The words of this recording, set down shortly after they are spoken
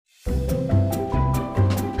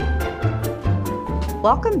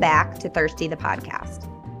Welcome back to Thirsty the Podcast.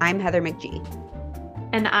 I'm Heather McGee.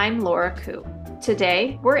 And I'm Laura Koo.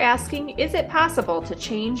 Today, we're asking, is it possible to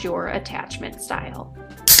change your attachment style?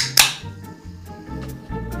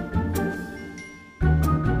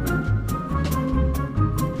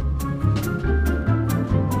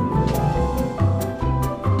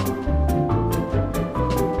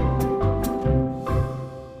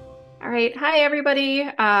 Hi, everybody.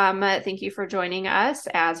 Thank you for joining us.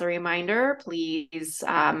 As a reminder, please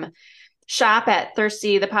shop at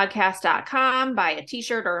thirstythepodcast.com, buy a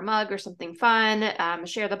t-shirt or a mug or something fun,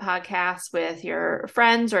 share the podcast with your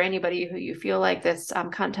friends or anybody who you feel like this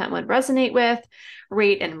content would resonate with,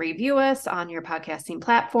 rate and review us on your podcasting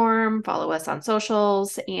platform, follow us on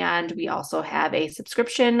socials, and we also have a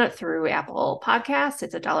subscription through Apple Podcasts.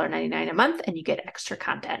 It's $1.99 a month and you get extra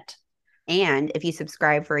content. And if you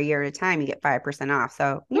subscribe for a year at a time, you get 5% off.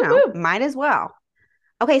 So, might as well.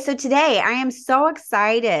 Okay, so today I am so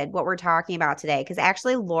excited what we're talking about today because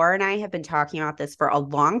actually Laura and I have been talking about this for a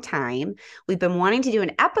long time. We've been wanting to do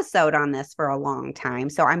an episode on this for a long time.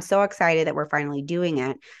 So I'm so excited that we're finally doing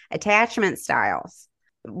it. Attachment styles.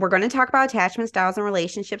 We're going to talk about attachment styles and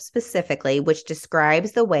relationships specifically, which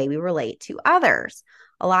describes the way we relate to others.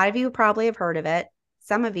 A lot of you probably have heard of it.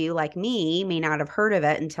 Some of you, like me, may not have heard of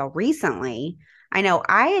it until recently. I know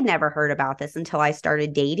I had never heard about this until I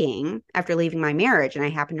started dating after leaving my marriage, and I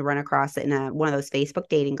happened to run across it in one of those Facebook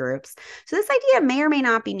dating groups. So this idea may or may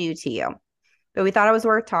not be new to you, but we thought it was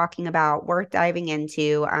worth talking about, worth diving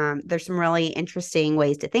into. There's some really interesting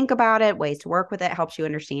ways to think about it, ways to work with it, helps you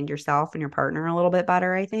understand yourself and your partner a little bit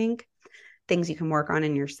better, I think. Things you can work on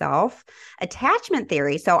in yourself. Attachment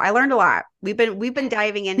theory. So I learned a lot. We've been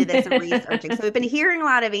diving into this and researching. So we've been hearing a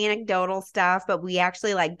lot of anecdotal stuff, but we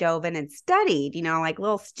actually dove in and studied, like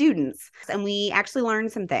little students. And we actually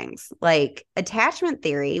learned some things. Like attachment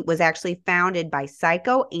theory was actually founded by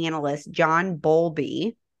psychoanalyst John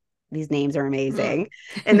Bowlby. These names are amazing.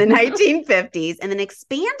 In the 1950s, and then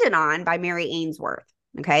expanded on by Mary Ainsworth.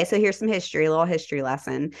 Okay, so here's some history, a little history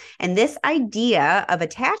lesson. And this idea of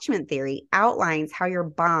attachment theory outlines how your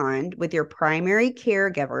bond with your primary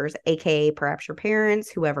caregivers, aka perhaps your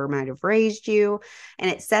parents, whoever might have raised you,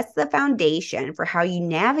 and it sets the foundation for how you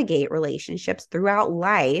navigate relationships throughout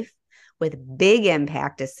life with big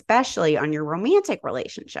impact, especially on your romantic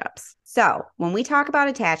relationships. So when we talk about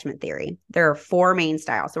attachment theory, there are four main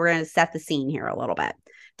styles. So we're going to set the scene here a little bit.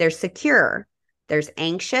 There's secure, there's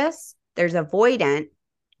anxious, there's avoidant.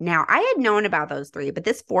 Now, I had known about those three, but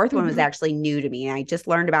this fourth one was actually new to me. And I just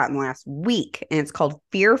learned about it in the last week. And it's called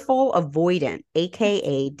fearful avoidant,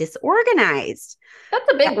 aka disorganized.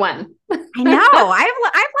 That's a big one. I know.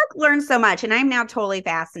 I've learned so much, and I'm now totally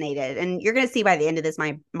fascinated. And you're going to see by the end of this,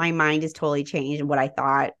 my mind is totally changed and what I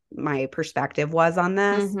thought my perspective was on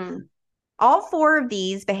this. All four of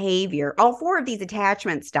these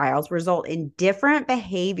attachment styles result in different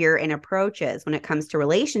behavior and approaches when it comes to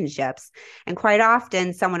relationships. And quite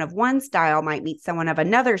often, someone of one style might meet someone of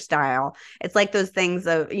another style. It's like those things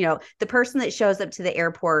of, the person that shows up to the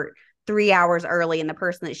airport 3 hours early and the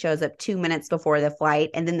person that shows up 2 minutes before the flight,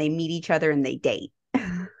 and then they meet each other and they date.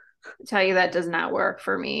 Tell you that does not work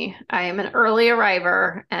for me. I am an early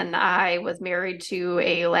arriver, and I was married to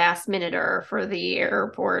a last minuter for the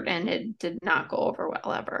airport, and it did not go over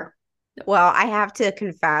well ever. Well, I have to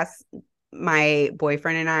confess, my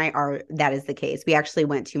boyfriend and that is the case. We actually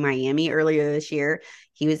went to Miami earlier this year.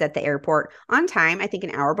 He was at the airport on time, I think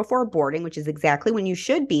an hour before boarding, which is exactly when you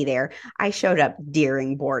should be there. I showed up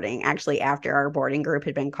during boarding, actually after our boarding group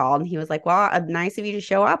had been called. And he was like, well, nice of you to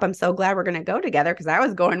show up. I'm so glad we're going to go together because I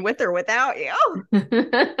was going with or without you.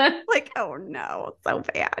 Like, oh no, so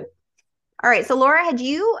bad. All right. So Laura, had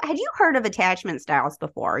you heard of attachment styles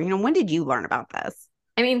before? When did you learn about this?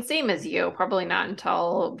 I mean, same as you, probably not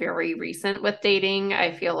until very recent with dating.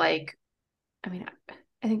 I feel like, I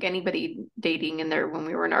think anybody dating when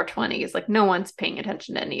we were in our 20s, no one's paying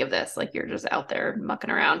attention to any of this. You're just out there mucking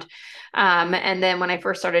around. And then when I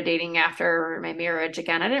first started dating after my marriage,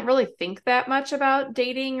 again, I didn't really think that much about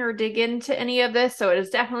dating or dig into any of this. So it has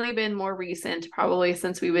definitely been more recent, probably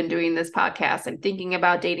since we've been doing this podcast. I'm thinking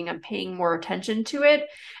about dating. I'm paying more attention to it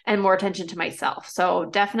and more attention to myself. So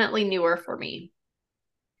definitely newer for me.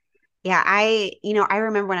 Yeah, I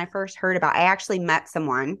remember when I first heard about, I actually met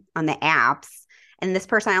someone on the apps, and this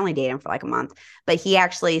person, I only dated him for a month, but he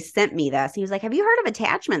actually sent me this. He was like, have you heard of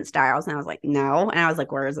attachment styles? And I was like, no. And I was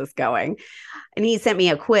like, where is this going? And he sent me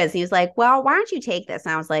a quiz. And he was like, well, why don't you take this?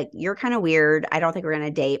 And I was like, you're kind of weird. I don't think we're going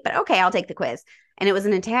to date, but okay, I'll take the quiz. And it was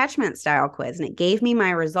an attachment style quiz, and it gave me my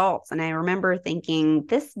results. And I remember thinking,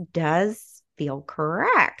 this does feel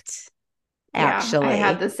correct. Yeah, I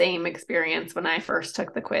had actually. the same experience when I first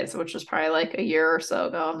took the quiz, which was probably like a year or so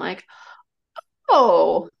ago. I'm like,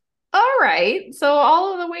 oh, all right. So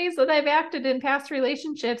all of the ways that I've acted in past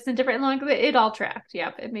relationships and different, like it all tracked.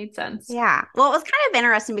 Yep, it made sense. Yeah. Well, it was kind of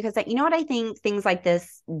interesting because, like, you know what I think things like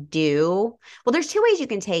this do? Well, there's two ways you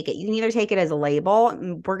can take it. You can either take it as a label,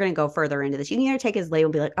 and we're going to go further into this. You can either take it as a label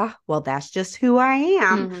and be like, oh, well, that's just who I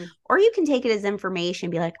am. Hmm. Or you can take it as information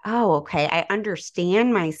and be like, oh, okay, I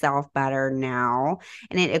understand myself better now.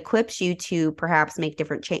 And it equips you to perhaps make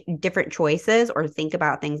different choices or think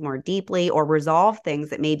about things more deeply or resolve things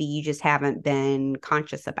that maybe you just haven't been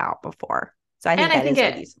conscious about before. So I And think I that think is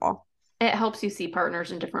like useful. it helps you see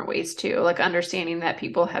partners in different ways too, like understanding that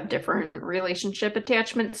people have different relationship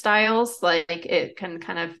attachment styles. Like it can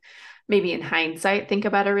kind of maybe in hindsight think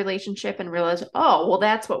about a relationship and realize, oh, well,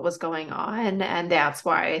 that's what was going on. And that's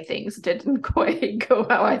why things didn't quite go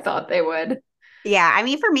how I thought they would. Yeah, I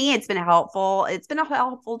mean, for me, it's been helpful. It's been a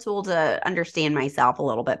helpful tool to understand myself a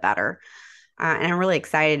little bit better. And I'm really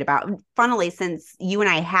excited about. Funnily, since you and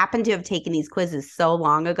I happened to have taken these quizzes so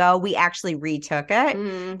long ago, we actually retook it.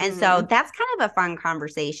 And so Hmm. that's kind of a fun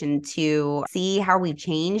conversation to see how we've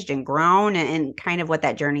changed and grown and kind of what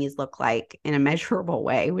that journey has looked like in a measurable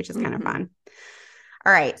way, which is kind of Hmm. fun.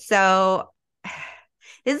 All right. So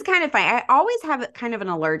this is kind of funny. I always have kind of an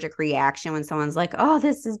allergic reaction when someone's like, oh,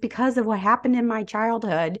 this is because of what happened in my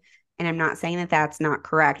childhood. And I'm not saying that that's not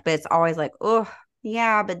correct, but it's always like, oh,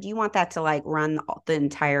 yeah, but do you want that to like run the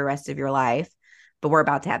entire rest of your life? But we're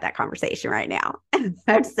about to have that conversation right now. I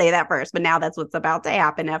have to say that first, but now that's what's about to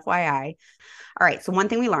happen, FYI. All right. So, one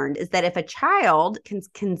thing we learned is that if a child can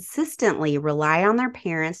consistently rely on their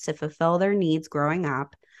parents to fulfill their needs growing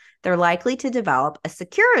up, they're likely to develop a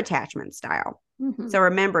secure attachment style. Hmm. So,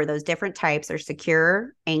 remember, those different types are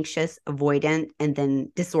secure, anxious, avoidant, and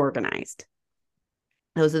then disorganized.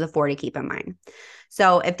 Those are the four to keep in mind.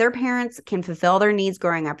 So, if their parents can fulfill their needs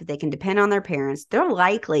growing up, if they can depend on their parents, they're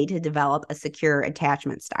likely to develop a secure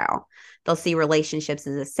attachment style. They'll see relationships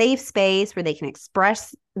as a safe space where they can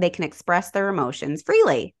express their emotions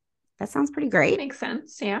freely. That sounds pretty great. Makes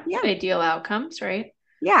sense. Yeah. Yeah. Ideal outcomes, right?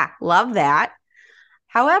 Yeah, love that.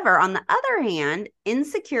 However, on the other hand,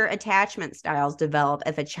 insecure attachment styles develop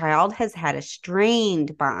if a child has had a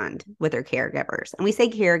strained bond with their caregivers. And we say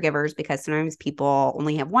caregivers because sometimes people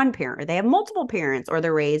only have one parent, or they have multiple parents, or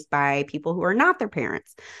they're raised by people who are not their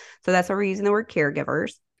parents. So that's why we're using the word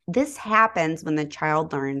caregivers. This happens when the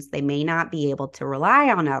child learns they may not be able to rely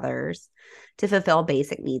on others to fulfill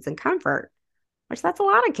basic needs and comfort, which that's a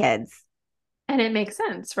lot of kids. And it makes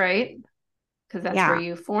sense, right? Because that's where Yeah.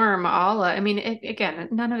 you form all I mean again,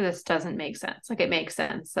 none of this doesn't make sense. Like it makes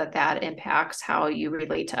sense that that impacts how you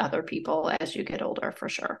relate to other people as you get older, for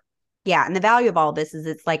sure. Yeah. And the value of all this is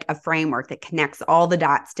it's like a framework that connects all the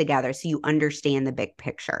dots together so you understand the big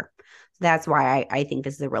picture. So that's why I think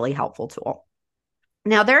this is a really helpful tool.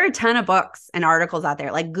 Now, there are a ton of books and articles out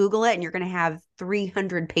there. Like Google it, and you're going to have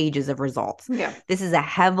 300 pages of results. Yeah. This is a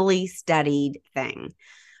heavily studied thing.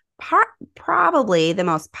 Probably the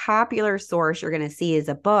most popular source you're going to see is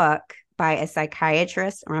a book by a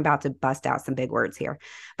psychiatrist. I'm about to bust out some big words here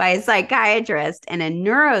by a psychiatrist and a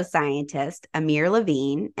neuroscientist, Amir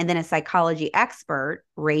Levine, and then a psychology expert,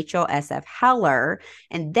 Rachel S.F. Heller.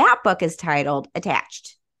 And that book is titled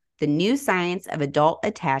Attached: The New Science of Adult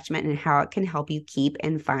Attachment and How It Can Help You Keep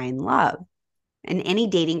and Find Love. And any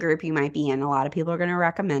dating group you might be in, a lot of people are going to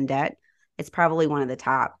recommend it. It's probably one of the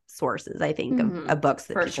top sources, I think, Hmm. of books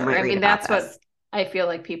that For people sure. might I read mean, about that's this. what I feel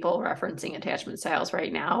like people referencing attachment styles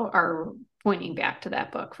right now are pointing back to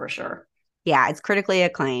that book for sure. Yeah, it's critically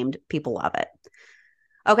acclaimed. People love it.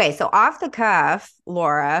 Okay, so off the cuff,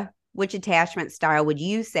 Laura, which attachment style would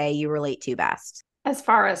you say you relate to best? As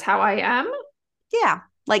far as how I am, Yeah,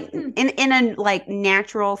 like hmm, in a like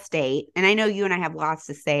natural state. And I know you and I have lots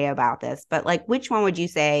to say about this, but like which one would you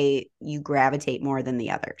say you gravitate more than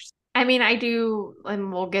the others? I mean, I do,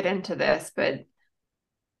 and we'll get into this, but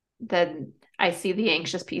then I see the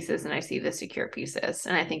anxious pieces and I see the secure pieces.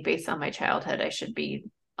 And I think based on my childhood, I should be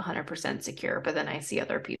 100% secure, but then I see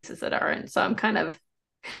other pieces that aren't. So I'm kind of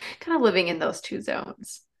living in those two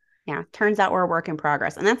zones. Yeah, turns out we're a work in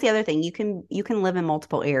progress. And that's the other thing. You can live in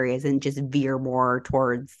multiple areas and just veer more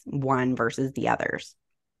towards one versus the others.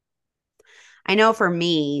 I know for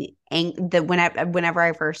me, whenever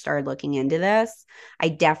I first started looking into this, I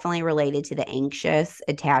definitely related to the anxious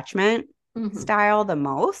attachment Hmm. style the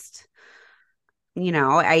most.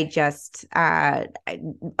 I just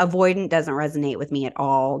avoidant doesn't resonate with me at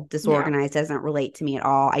all. Yeah. Disorganized doesn't relate to me at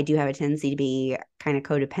all. I do have a tendency to be kind of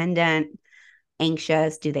codependent,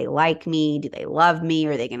 anxious. Do they like me? Do they love me?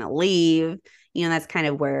 Are they going to leave? That's kind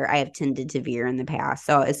of where I have tended to veer in the past.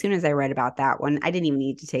 So as soon as I read about that one, I didn't even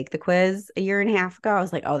need to take the quiz a year and a half ago. I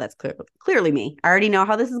was like, oh, that's clearly me. I already know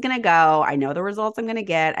how this is going to go. I know the results I'm going to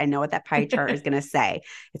get. I know what that pie chart is going to say.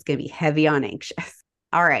 It's going to be heavy on anxious.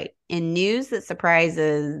 All right. In news that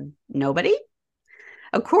surprises nobody,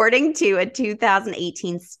 according to a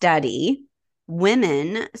 2018 study,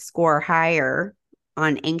 women score higher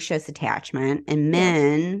on anxious attachment and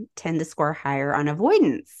men tend to score higher on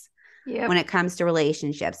avoidance. Yep. When it comes to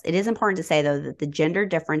relationships. It is important to say, though, that the gender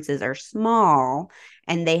differences are small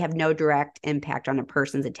and they have no direct impact on a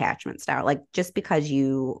person's attachment style. Like, just because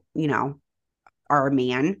you are a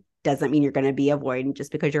man doesn't mean you're going to be avoidant.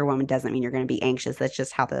 Just because you're a woman doesn't mean you're going to be anxious. That's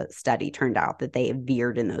just how the study turned out, that they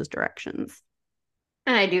veered in those directions.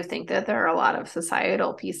 And I do think that there are a lot of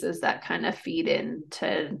societal pieces that kind of feed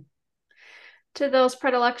into those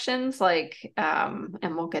predilections, like,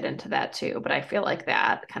 and we'll get into that too, but I feel like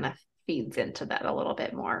that kind of feeds into that a little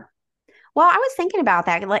bit more. Well, I was thinking about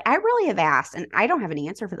that. Like, I really have asked, and I don't have an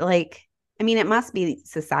answer for, like, I mean, it must be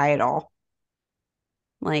societal.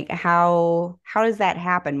 Like, how does that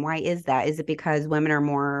happen? Why is that? Is it because women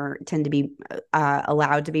are tend to be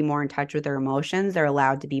allowed to be more in touch with their emotions? They're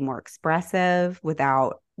allowed to be more expressive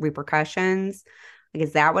without repercussions? Like,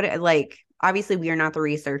 is that what it, like, obviously we are not the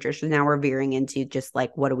researchers, so now we're veering into just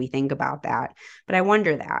like, what do we think about that? But I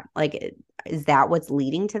wonder that, like, is that what's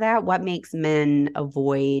leading to that? What makes men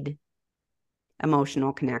avoid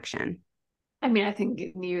emotional connection? I mean, I think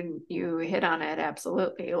you hit on it.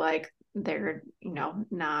 Absolutely. Like, they're,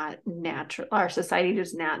 not natural. Our society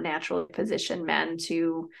does not naturally position men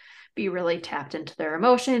to be really tapped into their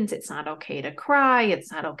emotions. It's not okay to cry.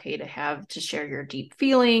 It's not okay to share your deep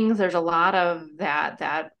feelings. There's a lot of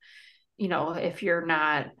that, if you're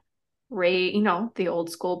not raised, the old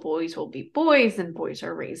school boys will be boys and boys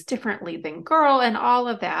are raised differently than girl and all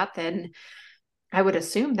of that, then I would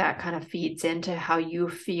assume that kind of feeds into how you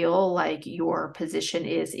feel like your position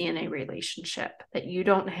is in a relationship, that you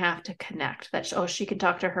don't have to connect, that, she can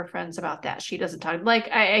talk to her friends about that. She doesn't talk. Like,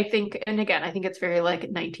 I think, and again, I think it's very like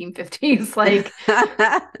 1950s, like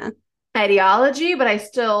ideology, but I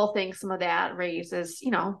still think some of that raises,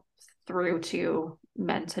 through to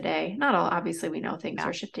men today. Not all, obviously we know things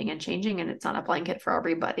are shifting and changing and it's not a blanket for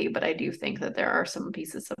everybody, but I do think that there are some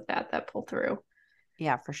pieces of that pull through.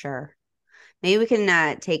 Yeah, for sure. Maybe we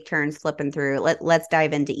can take turns flipping through. Let's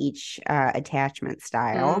dive into each attachment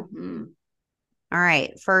style. Mm-hmm. All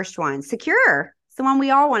right. First one, secure. It's the one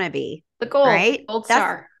we all want to be. The goal, right? Gold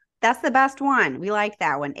star. That's the best one. We like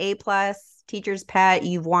that one. A+, teacher's pet.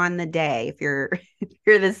 You've won the day if you're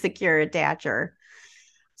the secure attacher.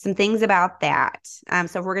 Some things about that.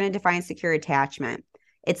 So if we're going to define secure attachment,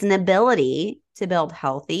 it's an ability to build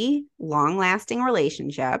healthy, long-lasting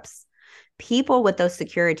relationships. People with those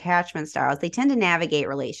secure attachment styles, they tend to navigate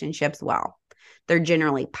relationships well. They're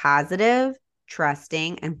generally positive,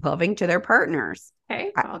 trusting, and loving to their partners.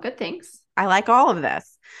 Okay, all good things. I like all of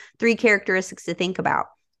this. 3 characteristics to think about.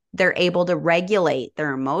 They're able to regulate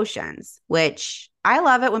their emotions, which I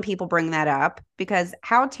love it when people bring that up, because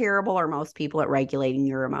how terrible are most people at regulating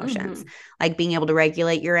your emotions? Mm-hmm. Like being able to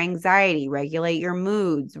regulate your anxiety, regulate your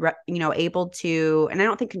moods, able to, and I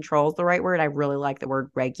don't think control is the right word. I really like the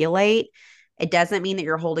word regulate. It doesn't mean that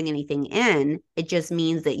you're holding anything in. It just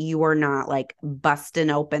means that you are not like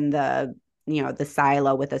busting open the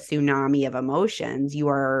silo with a tsunami of emotions. You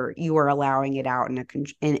are allowing it out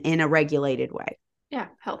in a regulated way. Yeah,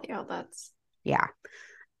 healthy outlets. Yeah.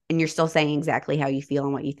 And you're still saying exactly how you feel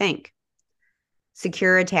and what you think.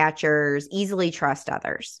 Secure attachers easily trust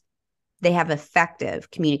others. They have effective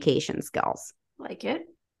communication skills. Like it.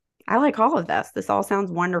 I like all of this. This all sounds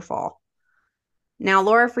wonderful. Now,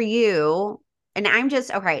 Laura, for you, and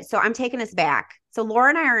okay, so I'm taking us back. So Laura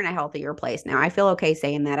and I are in a healthier place now. I feel okay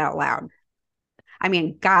saying that out loud. I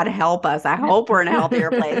mean, God help us. I hope we're in a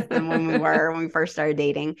healthier place than when we first started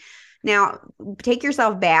dating. Now, take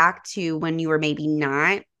yourself back to when you were maybe in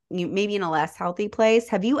a less healthy place.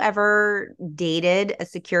 Have you ever dated a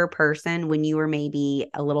secure person when you were maybe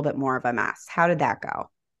a little bit more of a mess? How did that go?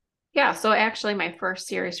 Yeah. So actually my first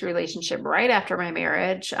serious relationship right after my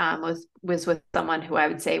marriage was with someone who I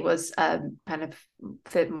would say was kind of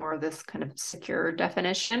fit more of this kind of secure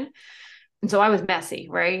definition. And so I was messy,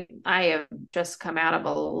 right? I have just come out of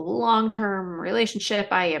a long-term relationship.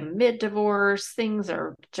 I am mid-divorce. Things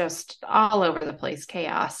are just all over the place,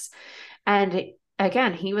 chaos. And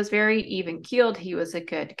again, he was very even-keeled. He was a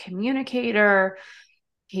good communicator.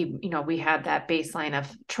 We had that baseline of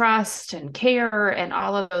trust and care and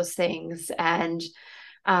all of those things. And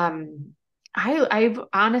I've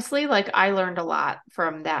honestly, like, I learned a lot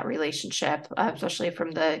from that relationship, especially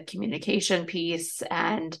from the communication piece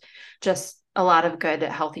and just a lot of good,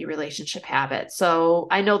 healthy relationship habits. So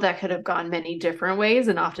I know that could have gone many different ways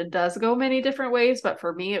and often does go many different ways, but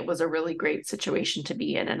for me, it was a really great situation to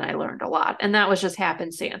be in, and I learned a lot. And that was just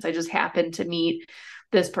happenstance. I just happened to meet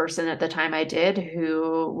this person at the time I did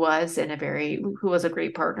who was who was a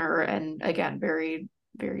great partner and again, very,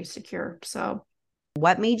 very secure. So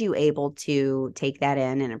What made you able to take that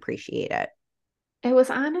in and appreciate it? it was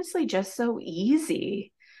honestly just so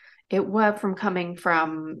easy. It was from coming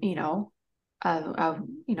from, I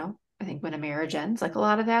think when a marriage ends, like a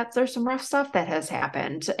lot of that, there's some rough stuff that has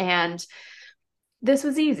happened. And this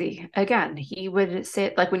was easy. Again, he would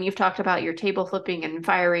sit like when you've talked about your table flipping and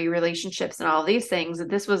fiery relationships and all these things,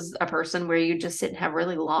 this was a person where you just sit and have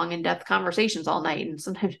really long in-depth conversations all night. And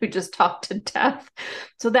sometimes we just talk to death.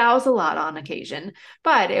 So that was a lot on occasion.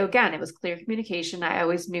 But again, it was clear communication. I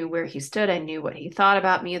always knew where he stood. I knew what he thought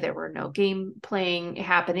about me. There were no game playing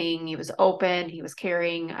happening. He was open. He was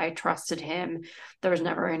caring. I trusted him. There was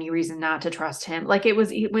never any reason not to trust him. Like it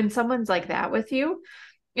was when someone's like that with you,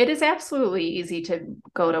 it is absolutely easy to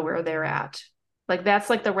go to where they're at. Like that's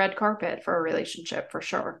like the red carpet for a relationship for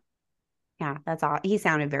sure. Yeah, that's all. He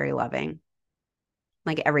sounded very loving,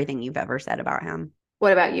 like everything you've ever said about him.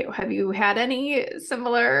 What about you? Have you had any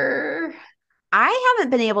similar? I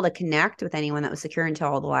haven't been able to connect with anyone that was secure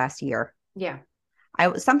until the last year. Yeah.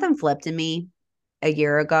 Something flipped in me a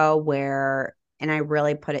year ago where, and I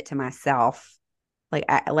really put it to myself,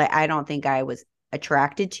 I don't think I was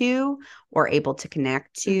attracted to or able to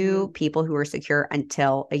connect to people who were secure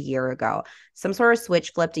until a year ago. Some sort of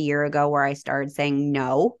switch flipped a year ago where I started saying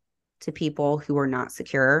no to people who were not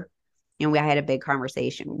secure. And I had a big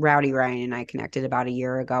conversation. Rowdy Ryan and I connected about a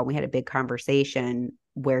year ago. We had a big conversation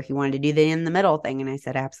where he wanted to do the in the middle thing. And I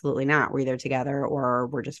said, absolutely not. We're either together or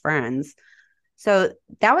we're just friends. So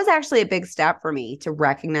that was actually a big step for me to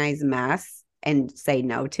recognize mess and say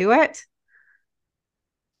no to it.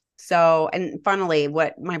 So, and funnily,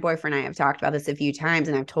 what my boyfriend and I have talked about this a few times,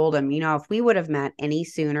 and I've told him, if we would have met any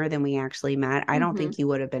sooner than we actually met, I don't think you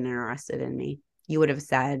would have been interested in me. You would have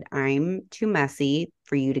said, I'm too messy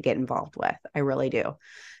for you to get involved with. I really do.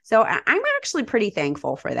 So I'm actually pretty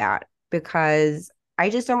thankful for that because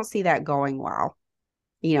I just don't see that going well,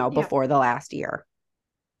 before the last year.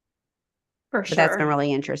 For But that's been sure.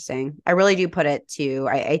 really interesting. I really do put it to,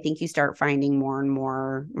 I think you start finding more and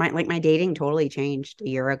more, my dating totally changed a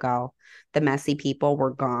year ago. The messy people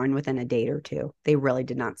were gone within a date or two. They really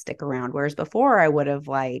did not stick around. Whereas before I would have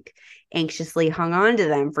anxiously hung on to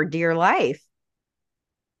them for dear life.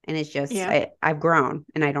 And it's just, Yeah. I've grown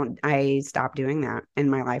and I stopped doing that.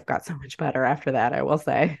 And my life got so much better after that, I will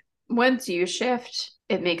say. Once you shift,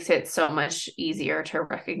 it makes it so much easier to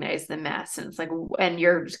recognize the mess. And it's like, and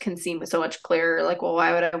you can see so much clearer, like, well,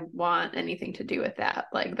 why would I want anything to do with that?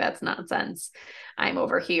 Like, that's nonsense. I'm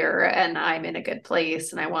over here and I'm in a good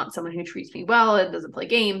place and I want someone who treats me well and doesn't play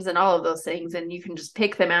games and all of those things. And you can just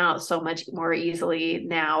pick them out so much more easily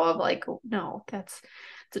now of like, no, it's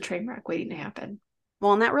a train wreck waiting to happen.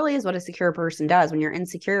 Well, and that really is what a secure person does. When you're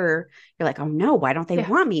insecure, you're like, oh no, why don't they Yeah.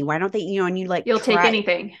 want me? Why don't they, and you You'll take try.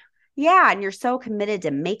 anything. Yeah. And you're so committed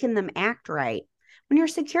to making them act right. When you're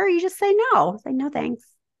secure, you just say no. Say no, thanks.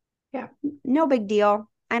 Yeah. No big deal.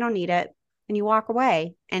 I don't need it. And you walk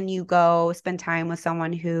away and you go spend time with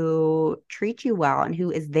someone who treats you well and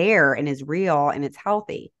who is there and is real and it's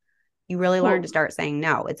healthy. You really learn to Well, start saying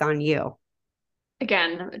no. It's on you.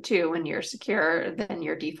 again, too, when you're secure, then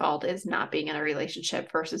your default is not being in a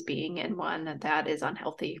relationship versus being in one that is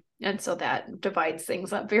unhealthy. And so that divides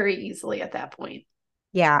things up very easily at that point.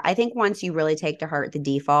 Yeah, I think once you really take to heart the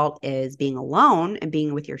default is being alone and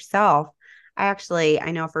being with yourself,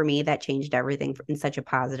 I know for me that changed everything in such a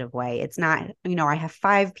positive way. It's not, I have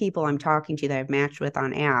 5 people I'm talking to that I've matched with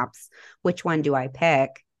on apps. Which one do I pick?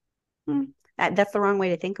 That's the wrong way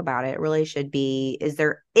to think about it. It really should be, is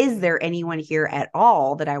there anyone here at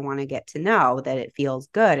all that I want to get to know that it feels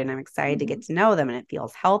good and I'm excited to get to know them and it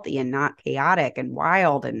feels healthy and not chaotic and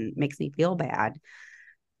wild and makes me feel bad.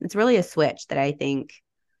 It's really a switch that I think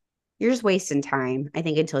you're just wasting time. I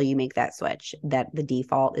think until you make that switch, that the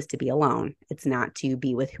default is to be alone. It's not to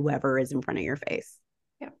be with whoever is in front of your face.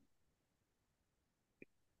 Yep.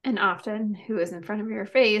 And often who is in front of your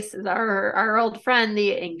face is our old friend,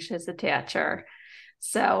 the anxious attacher.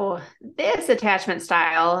 So this attachment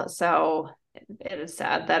style, so it is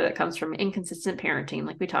said that it comes from inconsistent parenting,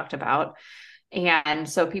 like we talked about. And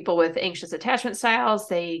so people with anxious attachment styles,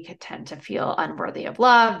 they tend to feel unworthy of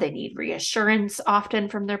love. They need reassurance often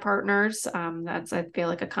from their partners. That's, I feel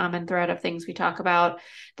like, a common thread of things we talk about.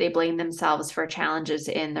 They blame themselves for challenges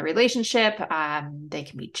in the relationship. They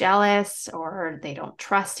can be jealous, or they don't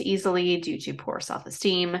trust easily due to poor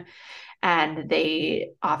self-esteem. And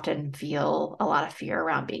they often feel a lot of fear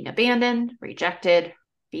around being abandoned, rejected,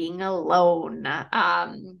 being alone.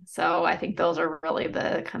 So I think those are really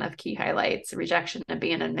the kind of key highlights: rejection,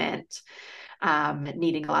 abandonment,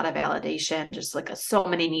 needing a lot of validation, just like so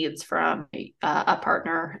many needs from a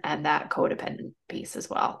partner, and that codependent piece as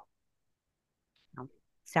well.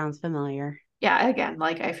 Sounds familiar. Yeah, again,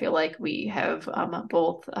 like I feel like we have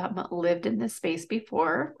both lived in this space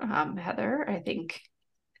before. Heather, I think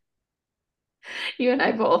you and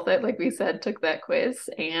I both, like we said, took that quiz,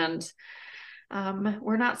 and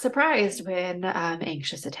we're not surprised when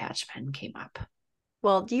anxious attachment came up.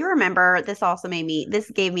 Well, do you remember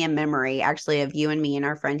this gave me a memory actually of you and me and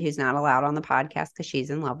our friend who's not allowed on the podcast because she's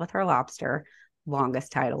in love with her lobster,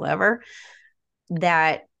 longest title ever,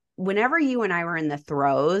 that whenever you and I were in the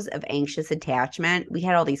throes of anxious attachment, we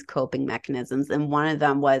had all these coping mechanisms. And one of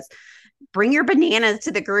them was bring your bananas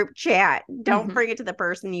to the group chat. Don't bring it to the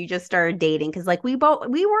person you just started dating. Cause like we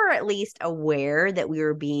were at least aware that we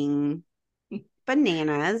were being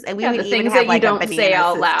bananas, and we would the even things have that like you a don't say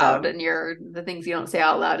out system. loud, and the things you don't say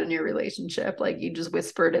out loud in your relationship, like you just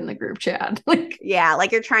whispered in the group chat. Like, yeah,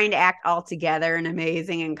 like you're trying to act all together and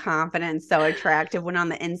amazing and confident and so attractive when on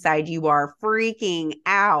the inside you are freaking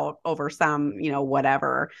out over some,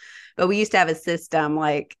 whatever. But we used to have a system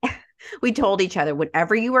like we told each other,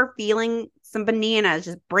 whenever you are feeling some bananas,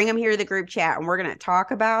 just bring them here to the group chat and we're going to talk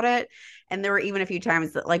about it. And there were even a few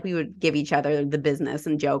times that like we would give each other the business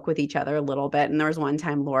and joke with each other a little bit. And there was one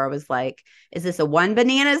time Laura was like, is this a one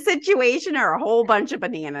banana situation or a whole bunch of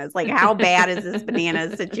bananas? Like, how bad is this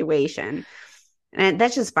banana situation? And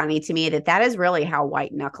that's just funny to me that is really how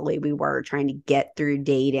white knuckly we were trying to get through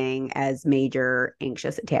dating as major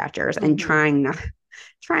anxious attachers and trying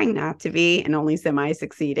not to be and only semi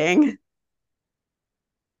succeeding.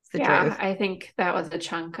 Yeah, truth. I think that was a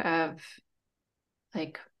chunk of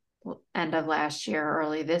like end of last year,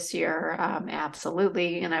 early this year.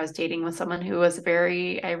 Absolutely. And I was dating with someone who was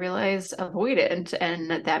very, I realized, avoidant.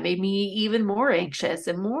 And that made me even more anxious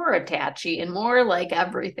and more attachy and more like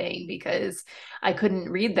everything because I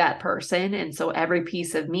couldn't read that person. And so every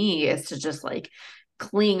piece of me is to just like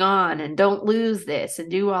cling on and don't lose this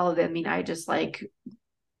and do all of it. I mean, I just like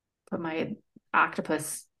put my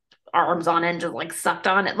octopus arms on it and just like sucked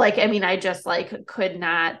on it. Like, I mean, I just like could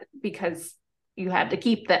not because you had to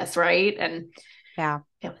keep this, right? And yeah,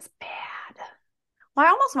 it was bad. Well, I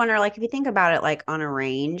almost wonder, like, if you think about it, like on a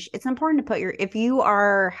range, it's important to if you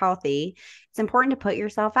are healthy, it's important to put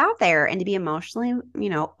yourself out there and to be emotionally,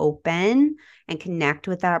 open and connect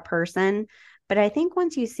with that person. But I think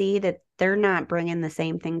once you see that they're not bringing the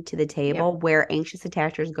same thing to the table, where anxious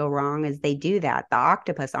attachers go wrong is they do that, the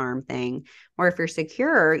octopus arm thing, where if you're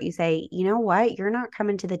secure, you say, you know what, you're not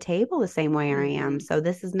coming to the table the same way I am. So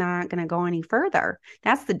this is not going to go any further.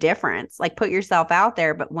 That's the difference. Like put yourself out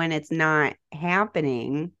there, but when it's not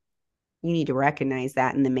happening, you need to recognize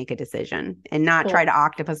that and then make a decision and not try to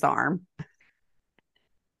octopus arm.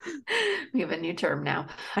 We have a new term now.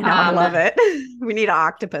 I know, I love it. We need an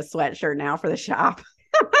octopus sweatshirt now for the shop.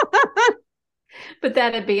 But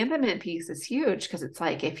that abandonment piece is huge because it's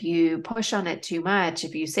like if you push on it too much,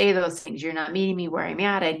 if you say those things, you're not meeting me where I'm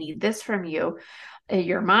at, I need this from you.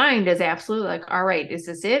 Your mind is absolutely like, all right, is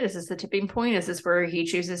this it? Is this the tipping point? Is this where he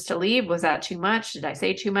chooses to leave? Was that too much? Did I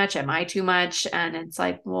say too much? Am I too much? And it's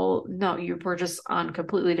like, well, no, we're just on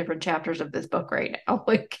completely different chapters of this book right now.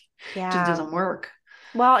 Like, it just doesn't work.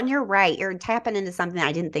 Well, and you're right. You're tapping into something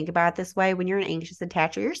I didn't think about this way. When you're an anxious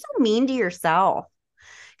attacher, you're so mean to yourself.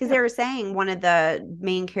 Because they were saying one of the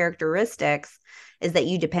main characteristics is that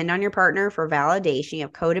you depend on your partner for validation. You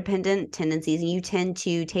have codependent tendencies and you tend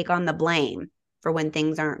to take on the blame for when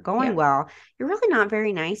things aren't going well. You're really not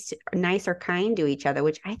very nice or kind to each other,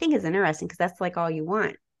 which I think is interesting because that's like all you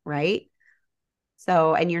want, right?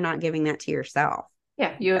 So, and you're not giving that to yourself.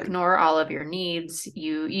 Yeah, you ignore all of your needs.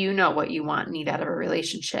 You know what you need out of a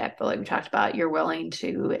relationship. But like we talked about, you're willing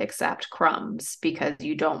to accept crumbs because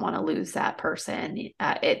you don't want to lose that person.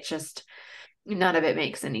 It just, none of it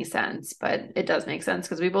makes any sense, but it does make sense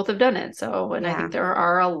because we both have done it. So, and I think there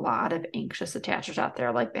are a lot of anxious attachers out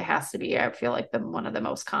there. Like there has to be, I feel like one of the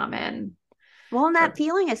most common. Well, and that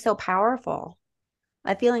feeling is so powerful.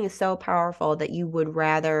 That feeling is so powerful that you would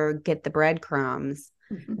rather get the breadcrumbs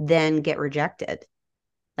than get rejected.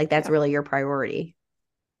 Like that's really your priority.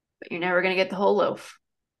 But you're never going to get the whole loaf.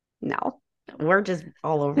 No. We're just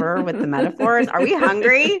all over with the metaphors. Are we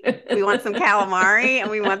hungry? We want some calamari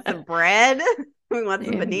and we want some bread. We want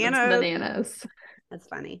some bananas. That's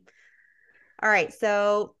funny. All right.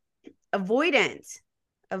 So avoidant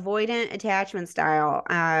attachment style.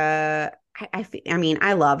 I mean,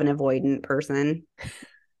 I love an avoidant person.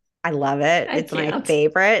 I love it. It's my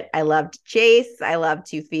favorite. I love to chase. I love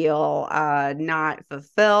to feel not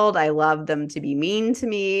fulfilled. I love them to be mean to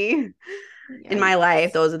me. In my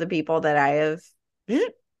life, those are the people that I have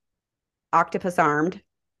octopus armed.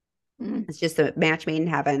 It's just a match made in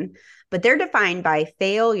heaven. But they're defined by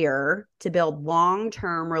failure to build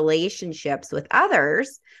long-term relationships with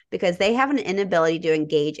others because they have an inability to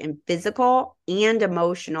engage in physical and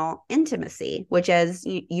emotional intimacy, which, as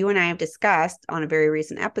you and I have discussed on a very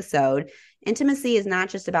recent episode, intimacy is not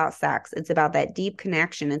just about sex. It's about that deep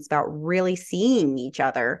connection. It's about really seeing each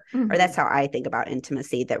other. Or that's how I think about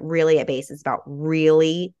intimacy, that really at base is about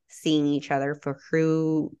really seeing each other for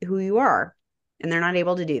who you are. And they're not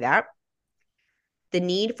able to do that. The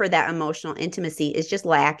need for that emotional intimacy is just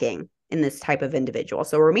lacking in this type of individual.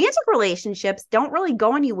 So romantic relationships don't really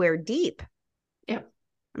go anywhere deep. Yeah.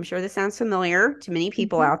 I'm sure this sounds familiar to many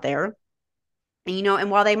people out there. And, and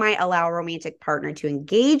while they might allow a romantic partner to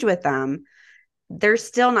engage with them, they're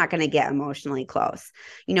still not going to get emotionally close,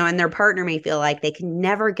 and their partner may feel like they can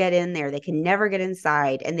never get in there. They can never get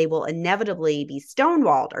inside, and they will inevitably be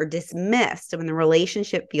stonewalled or dismissed when the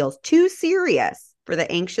relationship feels too serious for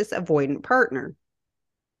the anxious avoidant partner.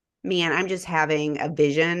 Man, I'm just having a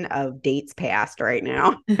vision of dates past right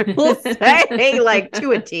now. We'll say like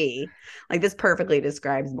to a T. Like this perfectly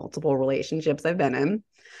describes multiple relationships I've been in.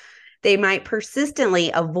 They might persistently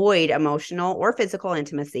avoid emotional or physical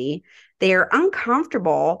intimacy. They are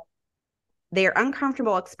uncomfortable. They are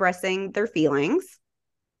uncomfortable expressing their feelings.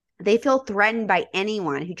 They feel threatened by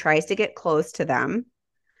anyone who tries to get close to them.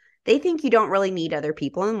 They think you don't really need other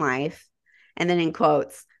people in life. And then in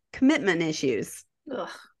quotes, commitment issues. Ugh.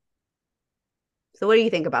 So what do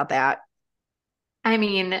you think about that? I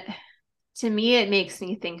mean, to me, it makes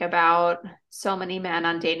me think about so many men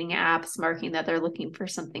on dating apps marking that they're looking for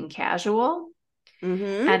something casual.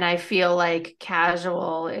 And I feel like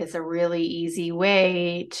casual is a really easy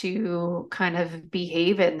way to kind of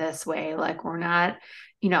behave in this way. Like we're not,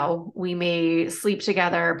 we may sleep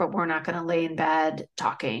together, but we're not going to lay in bed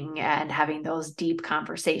talking and having those deep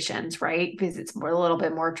conversations, right? Because it's a little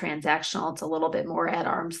bit more transactional. It's a little bit more at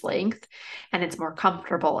arm's length, and it's more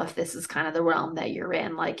comfortable if this is kind of the realm that you're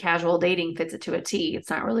in. Like casual dating fits it to a T.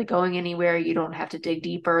 It's not really going anywhere. You don't have to dig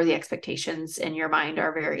deeper. The expectations in your mind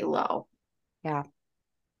are very low. Yeah.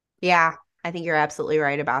 Yeah, I think you're absolutely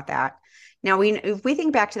right about that. Now, if we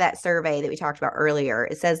think back to that survey that we talked about earlier,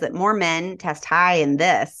 it says that more men test high in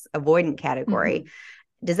this avoidant category.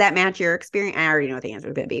 Does that match your experience? I already know what the answer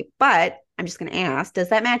is going to be, but I'm just going to ask, does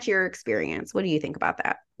that match your experience? What do you think about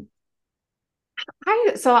that?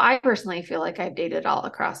 I personally feel like I've dated all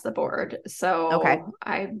across the board. So okay.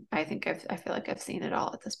 I think I feel like I've seen it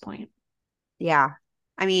all at this point. Yeah.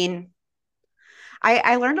 I mean,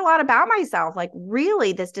 I learned a lot about myself. Like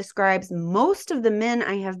really, this describes most of the men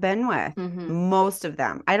I have been with, most of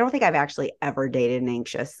them. I don't think I've actually ever dated an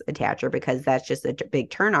anxious attacher because that's just a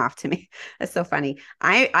big turnoff to me. That's so funny.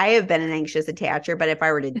 I have been an anxious attacher, but if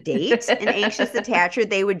I were to date an anxious attacher,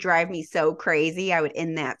 they would drive me so crazy. I would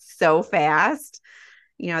end that so fast.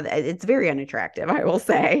 It's very unattractive, I will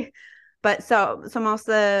say. But so most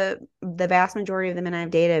of the vast majority of the men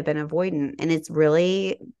I've dated have been avoidant, and it's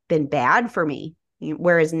really been bad for me.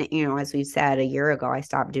 Whereas, as we said a year ago, I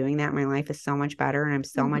stopped doing that. My life is so much better and I'm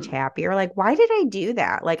so much happier. Like, why did I do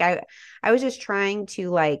that? Like, I was just trying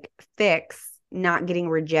to fix not getting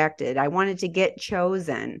rejected. I wanted to get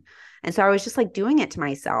chosen. And so I was just doing it to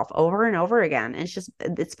myself over and over again. And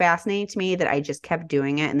it's fascinating to me that I just kept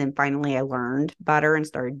doing it. And then finally I learned better and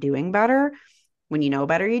started doing better. When you know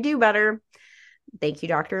better, you do better. Thank you,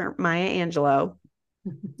 Dr. Maya Angelou.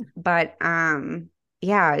 But,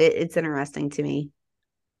 yeah, it's interesting to me.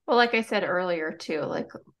 Well, like I said earlier too,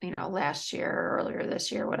 last year or earlier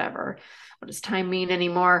this year, whatever, what does time mean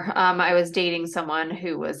anymore? I was dating someone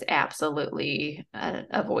who was absolutely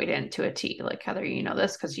avoidant to a T. Like Heather, you know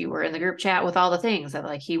this because you were in the group chat with all the things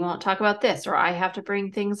that he won't talk about this, or I have to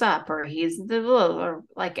bring things up, or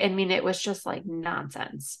it was just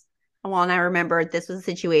nonsense. Well, and I remember this was a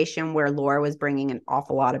situation where Laura was bringing an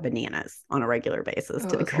awful lot of bananas on a regular basis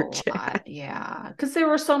to the group chat. Yeah, because there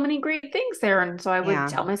were so many great things there. And so I would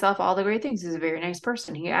tell myself all the great things. He's a very nice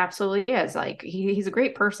person. He absolutely is. He's a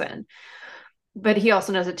great person. but he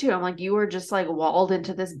also knows it too. I'm like, you are just like walled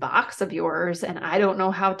into this box of yours, and I don't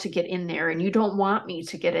know how to get in there, and you don't want me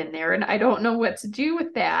to get in there, and I don't know what to do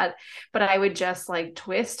with that. But I would just like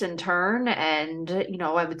twist and turn, and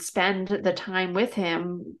I would spend the time with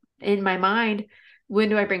him in my mind. When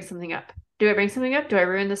do I bring something up? Do I bring something up? Do I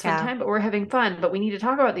ruin this fun Yeah. time? But we're having fun, but we need to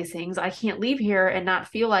talk about these things. I can't leave here and not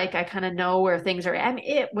feel like I kind of know where things are. I mean,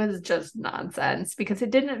 it was just nonsense because it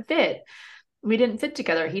didn't fit. We didn't fit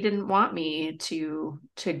together. He didn't want me to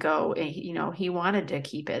go. He wanted to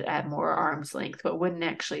keep it at more arm's length, but wouldn't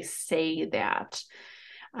actually say that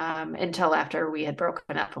until after we had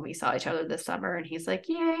broken up when we saw each other this summer. And he's like,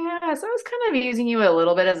 "Yeah, so I was kind of using you a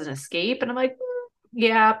little bit as an escape." And I'm like,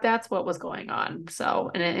 "Yeah, that's what was going on."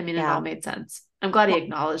 So, and I mean, it all Yeah. made sense. I'm glad he Well,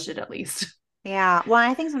 acknowledged it at least. yeah. Well,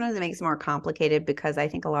 I think sometimes it makes it more complicated because I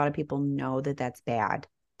think a lot of people know that that's bad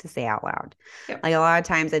to say out loud. Yep. Like a lot of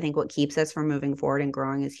times, I think what keeps us from moving forward and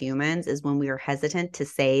growing as humans is when we are hesitant to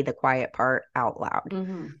say the quiet part out loud.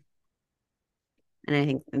 Mm-hmm. And I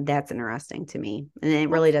think that's interesting to me. And it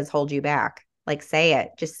really That's does hold you back. Like say it,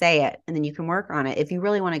 just say it, and then you can work on it. If you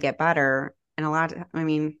really want to get better, and a lot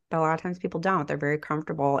of times people don't. They're very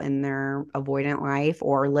comfortable in their avoidant life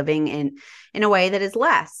or living in a way that is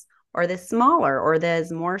less or that's smaller or that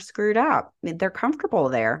is more screwed up. I mean, they're comfortable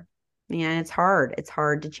there. And it's hard. It's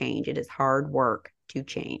hard to change. It is hard work to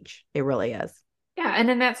change. It really is. Yeah, and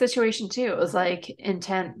in that situation too, it was like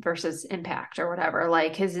intent versus impact or whatever.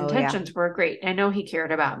 Like his Oh yeah. intentions were great. I know he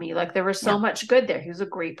cared about me. Like there was so Yeah. much good there. He was a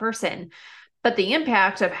great person. But the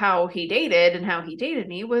impact of how he dated and how he dated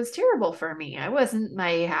me was terrible for me. I wasn't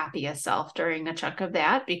my happiest self during a chunk of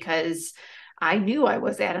that because I knew I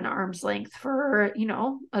was at an arm's length for,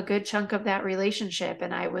 a good chunk of that relationship.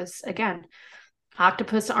 And I was, again,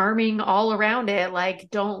 octopus arming all around it, like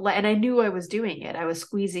don't let, and I knew I was doing it. I was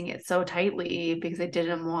squeezing it so tightly because I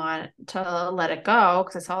didn't want to let it go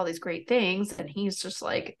because I saw all these great things and he's just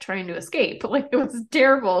like trying to escape. Like it was a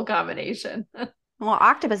terrible combination. Well,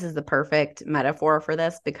 octopus is the perfect metaphor for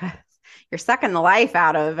this because you're sucking the life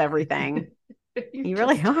out of everything. You're You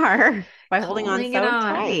really just are by holding on clinging so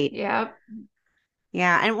on. tight. Yep.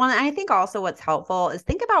 Yeah. And one, I think also what's helpful is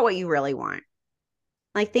think about what you really want.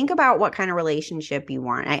 Like, think about what kind of relationship you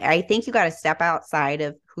want. I think you got to step outside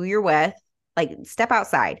of who you're with. Like, step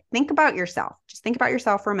outside. Think about yourself. Just think about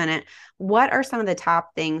yourself for a minute. What are some of the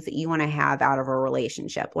top things that you want to have out of a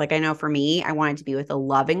relationship? Like, I know for me, I wanted to be with a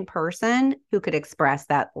loving person who could express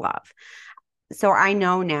that love. So I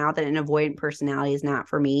know now that an avoidant personality is not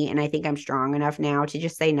for me. And I think I'm strong enough now to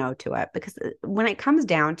just say no to it because when it comes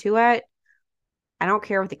down to it, I don't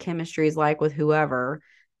care what the chemistry is like with whoever.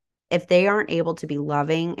 If they aren't able to be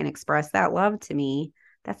loving and express that love to me,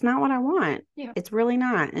 that's not what I want. Yeah. It's really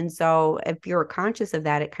not. And so if you're conscious of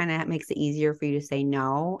that, it kind of makes it easier for you to say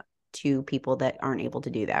no to people that aren't able to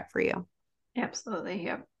do that for you. Absolutely.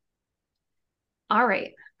 Yep. All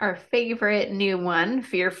right. Our favorite new one,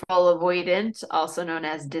 fearful avoidant, also known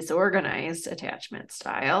as disorganized attachment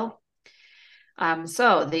style.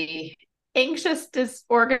 So the anxious,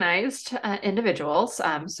 disorganized individuals,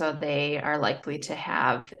 so they are likely to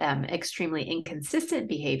have extremely inconsistent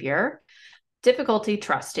behavior, difficulty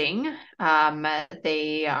trusting.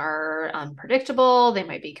 They are unpredictable. They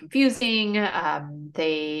might be confusing.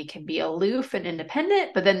 They can be aloof and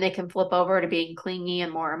independent, but then they can flip over to being clingy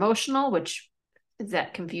and more emotional, which is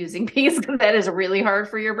that confusing piece because that is really hard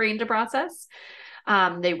for your brain to process.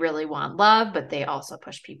 They really want love, but they also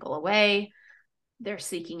push people away. They're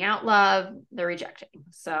seeking out love, they're rejecting.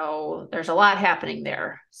 So there's a lot happening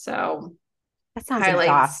there. So That sounds highlights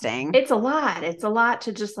exhausting. it's a lot. It's a lot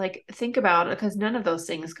to just like think about it because none of those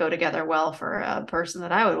things go together well for a person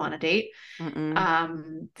that I would want to date.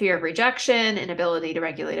 Mm-mm. Fear of rejection, inability to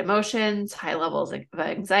regulate emotions, high levels of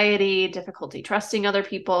anxiety, difficulty trusting other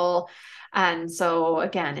people. And so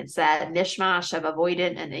again, it's that mishmash of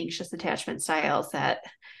avoidant and anxious attachment styles that,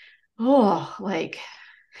 oh, like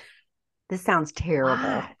This sounds terrible.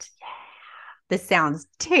 what? This sounds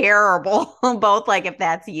terrible. Both like if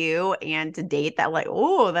that's you and to date that, like,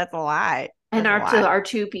 oh, that's a lot. And That's a lot. are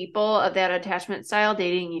two people of that attachment style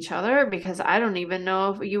dating each other? Because I don't even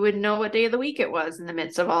know if you would know what day of the week it was in the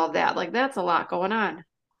midst of all of that. Like that's a lot going on.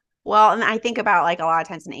 Well, and I think about like a lot of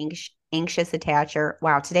times an anxious attacher.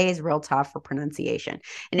 Wow, today is real tough for pronunciation.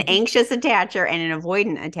 An anxious attacher and an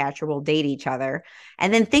avoidant attacher will date each other.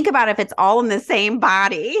 And then think about if it's all in the same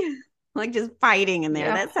body, like just fighting in there.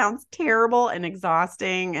 Yep. That sounds terrible and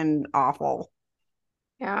exhausting and awful.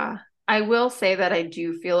 Yeah. I will say that I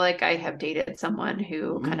do feel like I have dated someone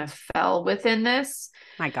who kind Mm, of fell within this.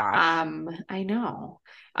 my gosh. I know.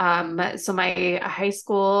 So my high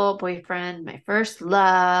school boyfriend, my first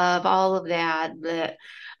love, all of that,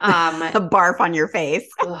 A barf on your face.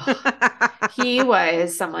 he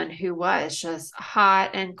was someone who was just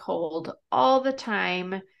hot and cold all the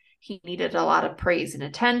time. He needed a lot of praise and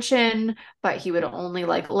attention, but he would only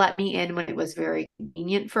like let me in when it was very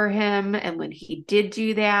convenient for him. And when he did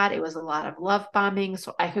do that, it was a lot of love bombing.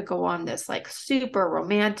 So I could go on this like super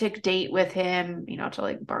romantic date with him, to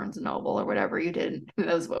like Barnes and Noble or whatever you did.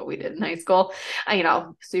 That was what we did in high school,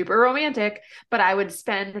 super romantic. But I would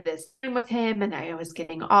spend this time with him and I was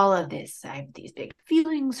getting all of this. I have these big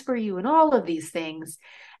feelings for you and all of these things.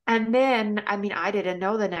 And then, I didn't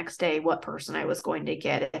know the next day what person I was going to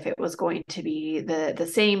get, if it was going to be the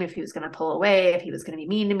same, if he was going to pull away, if he was going to be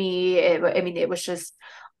mean to me. It was just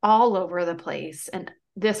all over the place. And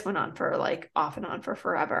this went on for like off and on for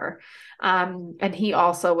forever. And he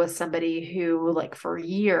also was somebody who like for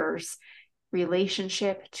years,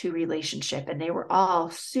 relationship to relationship, and they were all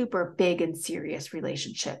super big and serious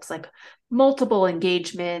relationships, like multiple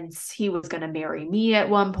engagements. He was going to marry me at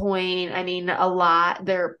one point.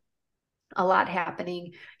 A lot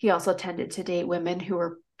happening. He also tended to date women who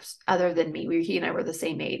were other than me. He and I were the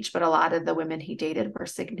same age, but a lot of the women he dated were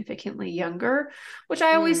significantly younger, which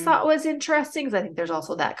I always thought was interesting because I think there's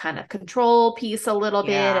also that kind of control piece a little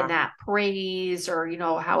bit, and that praise, or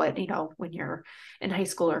how it, when you're in high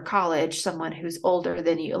school or college, someone who's older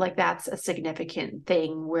than you, like that's a significant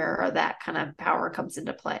thing where that kind of power comes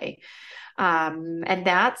into play. And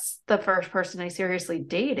that's the first person I seriously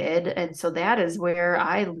dated. And so that is where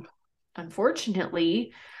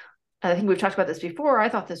unfortunately, I think we've talked about this before. I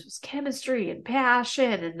thought this was chemistry and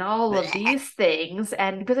passion and all of these things.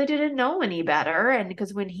 And because I didn't know any better. And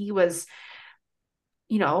because when he was,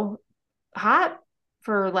 hot,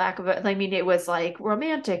 for lack of it, it was like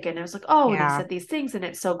romantic, and it was like, oh, and he said these things and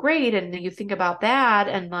it's so great. And you think about that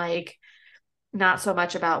and like, not so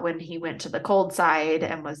much about when he went to the cold side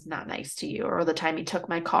and was not nice to you, or the time he took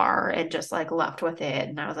my car and just like left with it.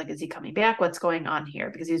 And I was like, is he coming back? What's going on here?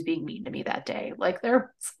 Because he was being mean to me that day. Like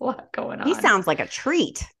there was a lot going on. He sounds like a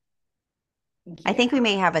treat. Yeah. I think we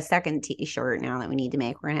may have a second t-shirt now that we need to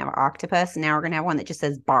make. We're going to have an octopus, and now we're going to have one that just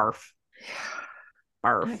says barf.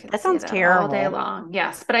 Barf. That sounds terrible. All day long.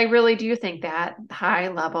 Yes. But I really do think that high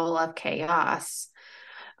level of chaos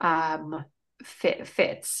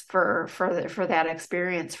fits for that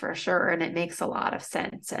experience for sure, and it makes a lot of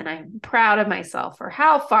sense. And I'm proud of myself for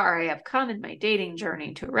how far I have come in my dating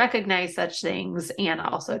journey to recognize such things, and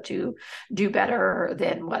also to do better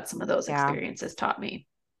than what some of those experiences taught me.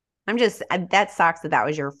 That sucks that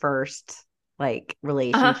was your first like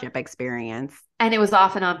relationship experience. And it was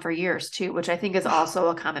off and on for years too, which I think is also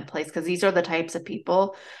a commonplace, because these are the types of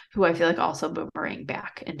people who I feel like also boomerang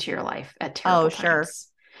back into your life at terrible times.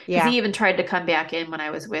 Yeah. He even tried to come back in when I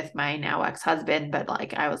was with my now ex-husband, but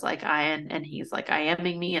like I was like and he's like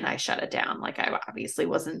IMing me, and I shut it down. Like I obviously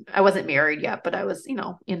wasn't married yet, but I was,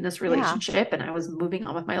 in this relationship and I was moving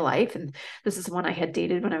on with my life. And this is one I had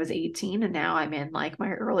dated when I was 18, and now I'm in like my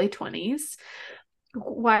early 20s.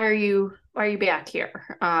 Why are you back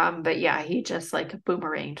here? But yeah, he just like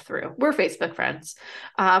boomeranged through. We're Facebook friends.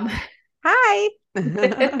 Hi.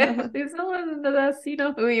 Please don't listen to this. You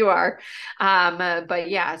know who you are. But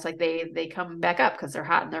yeah, it's like they come back up because they're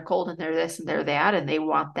hot and they're cold and they're this and they're that, and they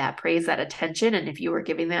want that praise, that attention. And if you were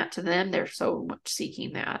giving that to them, they're so much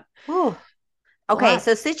seeking that. Ooh. Okay,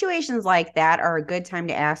 so situations like that are a good time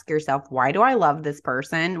to ask yourself, why do I love this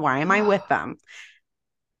person? Why am I with them?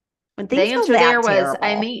 When the answer there was,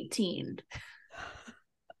 I'm 18.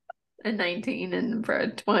 And 19 and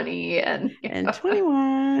 20 and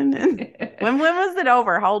 21. when was it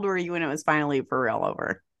over? How old were you when it was finally for real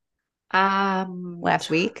over? Last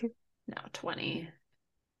week? No, 20.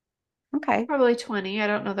 Okay. Probably 20. I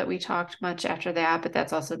don't know that we talked much after that, but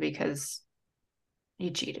that's also because he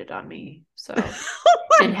cheated on me. So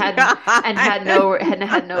and had no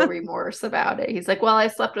remorse about it. He's like, well, I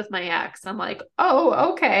slept with my ex. I'm like,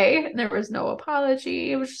 oh, okay. And there was no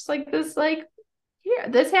apology. It was just like this, like, yeah,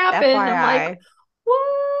 this happened. FYI. I'm like,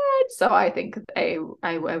 what? So I think I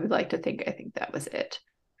would like to think, I think that was it.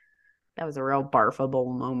 That was a real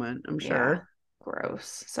barfable moment, I'm sure. Yeah,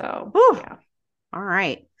 gross. So, whew. Yeah. All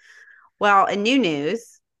right. Well, in new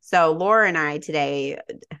news, so Laura and I today,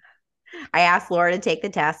 I asked Laura to take the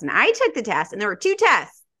test, and I took the test, and there were two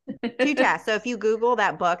tests. So if you Google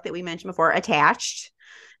that book that we mentioned before, Attached,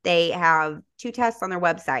 they have 2 tests on their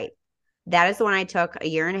website. That is the one I took a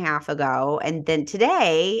year and a half ago. And then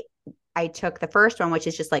today I took the first one, which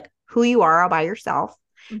is just like who you are all by yourself.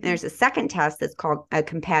 And there's a second test that's called a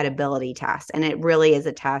compatibility test. And it really is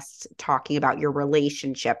a test talking about your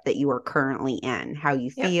relationship that you are currently in, how you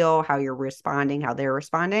feel, how you're responding, how they're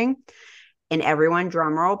responding. And everyone,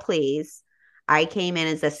 drum roll, please. I came in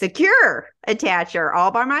as a secure attacher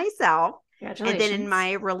all by myself. And then in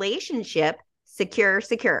my relationship, secure. It's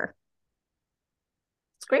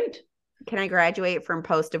great. Can I graduate from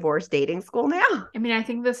post-divorce dating school now? I mean, I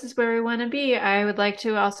think this is where we want to be. I would like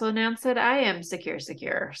to also announce that I am secure.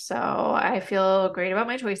 So I feel great about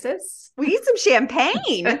my choices. We need some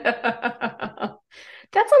champagne. That's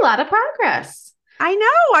a lot of progress. I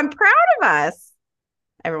know. I'm proud of us.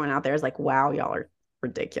 Everyone out there is like, wow, y'all are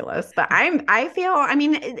ridiculous. But I feel, I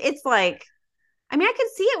mean, it's like, I mean, I could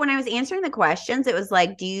see it when I was answering the questions. It was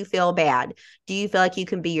like, do you feel bad? Do you feel like you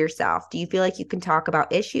can be yourself? Do you feel like you can talk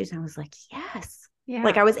about issues? And I was like, yes. Yeah.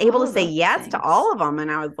 Like I was able to say yes to all of them.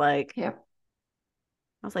 And I was like, I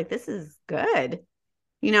was like, this is good.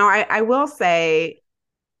 You know, I will say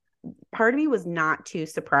part of me was not too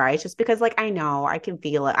surprised just because like, I know I can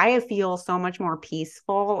feel it. I feel so much more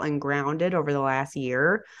peaceful and grounded over the last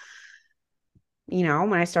year. You know,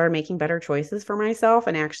 when I started making better choices for myself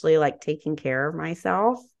and actually like taking care of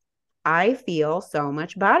myself, I feel so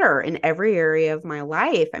much better in every area of my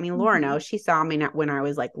life. I mean, Laura knows, she saw me when I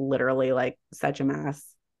was like literally like such a mess.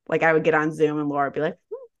 Like I would get on Zoom and Laura would be like,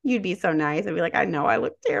 you'd be so nice. I'd be like, I know I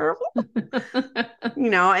look terrible. You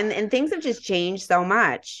know, and things have just changed so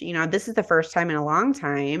much. You know, this is the first time in a long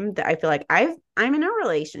time that I feel like I'm in a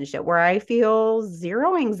relationship where I feel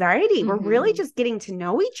zero anxiety. We're really just getting to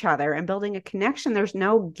know each other and building a connection. There's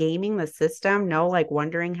no gaming the system, no like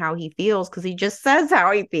wondering how he feels because he just says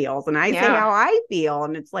how he feels and I say how I feel.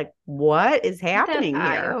 And it's like, what is happening here?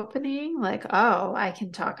 Eye-opening, like, oh, I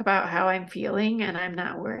can talk about how I'm feeling and I'm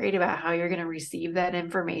not worried about how you're going to receive that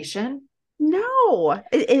information. No,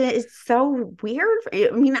 it's so weird. I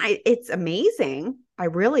mean, it's amazing. I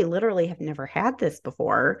really literally have never had this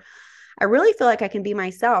before. I really feel like I can be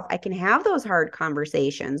myself. I can have those hard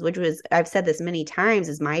conversations, which was, I've said this many times,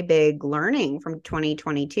 is my big learning from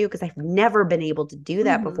 2022, because I've never been able to do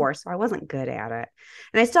that before. So I wasn't good at it.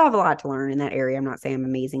 And I still have a lot to learn in that area. I'm not saying I'm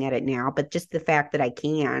amazing at it now, but just the fact that I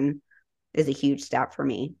can is a huge step for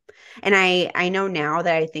me. And I know now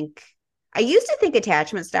that I used to think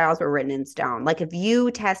attachment styles were written in stone. Like if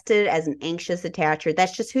you tested as an anxious attacher,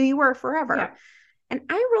 that's just who you were forever. Yeah. And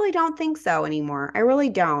I really don't think so anymore. I really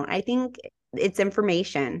don't. I think it's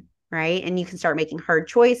information, right? And you can start making hard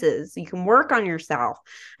choices. You can work on yourself.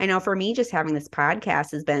 I know for me, just having this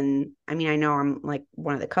podcast has been, I mean, I know I'm like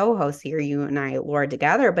one of the co-hosts here, you and I, Laura,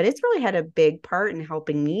 together, but it's really had a big part in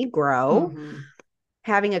helping me grow.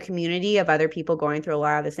 Having a community of other people going through a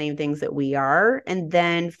lot of the same things that we are. And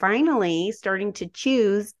then finally starting to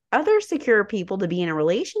choose other secure people to be in a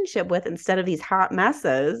relationship with instead of these hot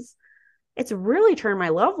messes. It's really turned my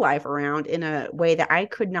love life around in a way that I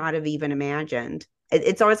could not have even imagined.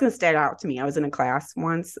 It's always going to stand out to me. I was in a class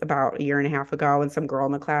once about a year and a half ago, and some girl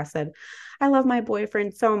in the class said, I love my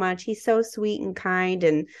boyfriend so much. He's so sweet and kind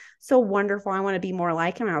and so wonderful. I want to be more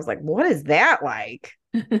like him. And I was like, what is that like?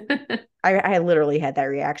 I literally had that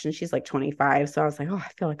reaction. She's like 25. So I was like, oh, I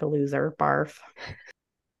feel like a loser. Barf.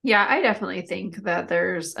 Yeah, I definitely think that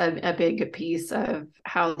there's a big piece of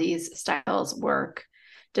how these styles work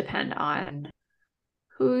depend on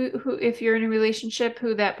who, if you're in a relationship,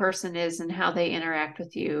 who that person is and how they interact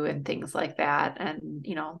with you and things like that. And,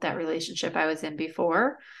 you know, that relationship I was in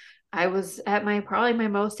before, I was at probably my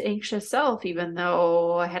most anxious self, even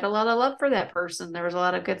though I had a lot of love for that person. There was a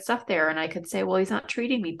lot of good stuff there. And I could say, well, he's not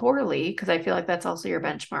treating me poorly, because I feel like that's also your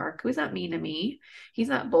benchmark. He's not mean to me. He's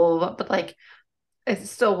not bull, but like, it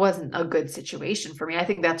still wasn't a good situation for me. I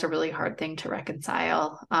think that's a really hard thing to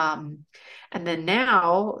reconcile. And then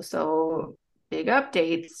now, so big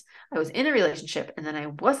updates. I was in a relationship and then I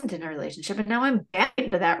wasn't in a relationship. And now I'm back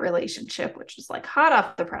into that relationship, which is like hot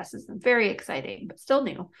off the presses and very exciting, but still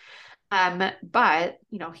new. But,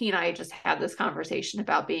 you know, he and I just had this conversation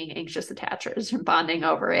about being anxious attachers and bonding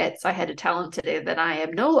over it. So I had to tell him today that I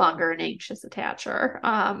am no longer an anxious attacher.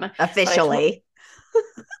 Officially.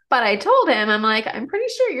 But I told him, I'm like, I'm pretty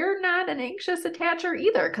sure you're not an anxious attacher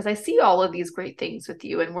either, because I see all of these great things with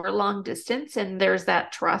you and we're long distance and there's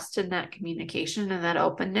that trust and that communication and that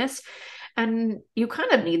openness. And you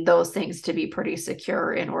kind of need those things to be pretty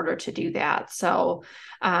secure in order to do that. So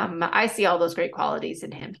I see all those great qualities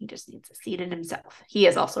in him. He just needs to see it in himself. He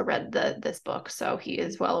has also read this book, so he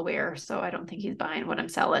is well aware. So I don't think he's buying what I'm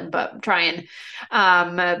selling, but I'm trying.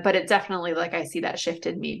 But it definitely, like, I see that shift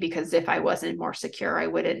in me, because if I wasn't more secure, I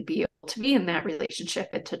wouldn't be able to be in that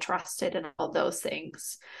relationship and to trust it and all those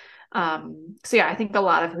things. So yeah, I think a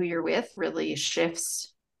lot of who you're with really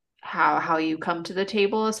shifts how you come to the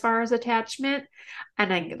table as far as attachment.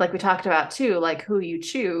 And I, like we talked about too, like who you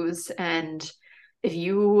choose. And if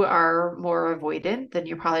you are more avoidant, then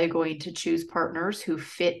you're probably going to choose partners who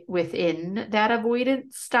fit within that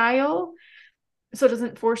avoidant style. So it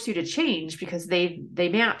doesn't force you to change because they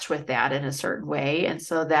match with that in a certain way. And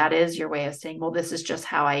so that is your way of saying, well, this is just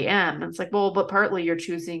how I am. And it's like, well, but partly you're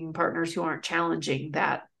choosing partners who aren't challenging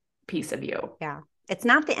that piece of you. Yeah. It's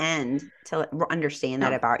not the end to understand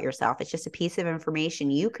that No. about yourself. It's just a piece of information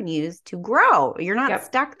you can use to grow. You're not Yep.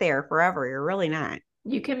 stuck there forever. You're really not.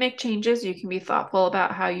 You can make changes. You can be thoughtful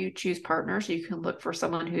about how you choose partners. You can look for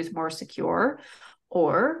someone who's more secure,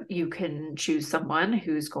 or you can choose someone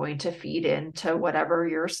who's going to feed into whatever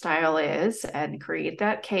your style is and create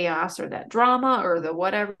that chaos or that drama or the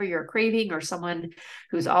whatever you're craving, or someone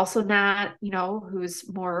who's also not, who's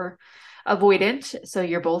more avoidant. So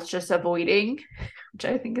you're both just avoiding, which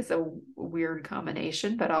I think is a weird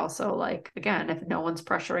combination, but also like, again, if no one's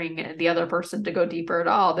pressuring the other person to go deeper at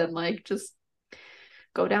all, then like just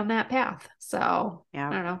go down that path. So Yeah.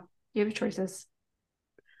 I don't know. You have choices.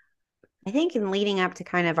 I think in leading up to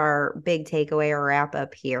kind of our big takeaway or wrap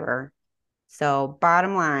up here. So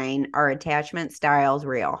bottom line, are attachment styles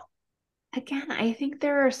real? Again, I think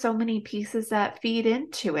there are so many pieces that feed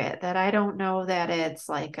into it that I don't know that it's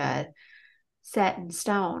like a set in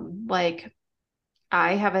stone. Like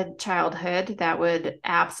I have a childhood that would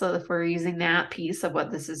absolutely, if we're using that piece of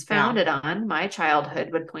what this is founded on, my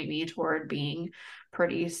childhood would point me toward being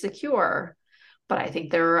pretty secure. But I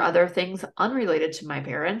think there are other things unrelated to my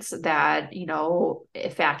parents that,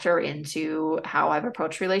 factor into how I've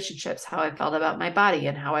approached relationships, how I felt about my body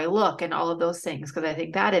and how I look and all of those things. Because I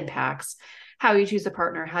think that impacts how you choose a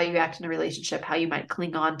partner, how you act in a relationship, how you might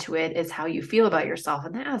cling on to it, is how you feel about yourself.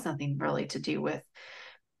 And that has nothing really to do with,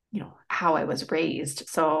 how I was raised.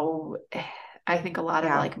 So I think a lot of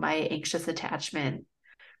like my anxious attachment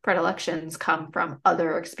predilections come from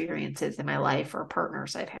other experiences in my life or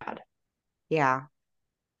partners I've had. Yeah.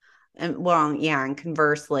 And well, yeah. And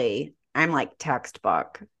conversely, I'm like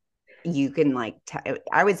textbook. You can like,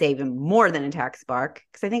 I would say even more than a textbook.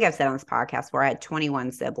 Cause I think I've said on this podcast where I had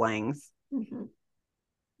 21 siblings.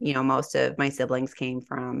 Mm-hmm. Most of my siblings came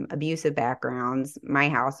from abusive backgrounds. My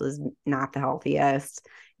house was not the healthiest.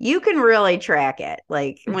 You can really track it.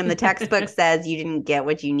 Like when the textbook says you didn't get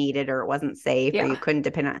what you needed or it wasn't safe or you couldn't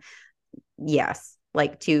depend on, yes,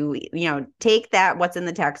 like to, take that, what's in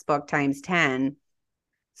the textbook times 10.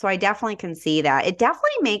 So I definitely can see that. It definitely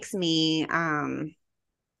makes me, I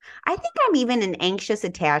think I'm even an anxious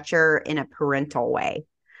attacher in a parental way.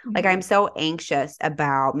 Like I'm so anxious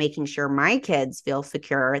about making sure my kids feel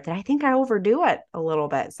secure that I think I overdo it a little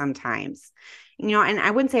bit sometimes. And I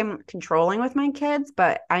wouldn't say I'm controlling with my kids,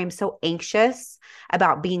 but I'm so anxious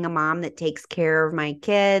about being a mom that takes care of my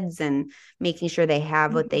kids and making sure they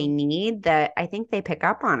have what they need that I think they pick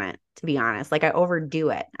up on it, to be honest. Like I overdo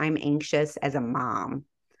it. I'm anxious as a mom.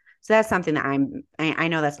 So that's something that I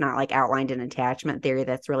know that's not like outlined in attachment theory.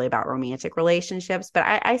 That's really about romantic relationships, but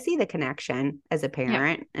I see the connection as a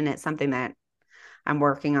parent, and it's something that I'm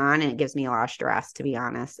working on, and it gives me a lot of stress, to be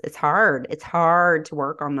honest. It's hard. It's hard to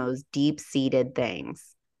work on those deep-seated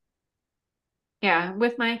things. Yeah,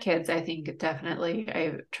 with my kids, I think definitely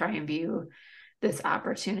I try and view this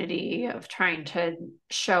opportunity of trying to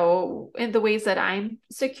show in the ways that I'm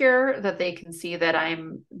secure, that they can see that I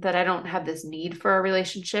don't have this need for a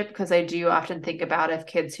relationship. Because I do often think about if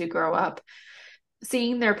kids who grow up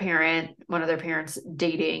seeing one of their parents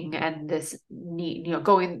dating, and this need,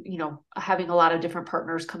 going, having a lot of different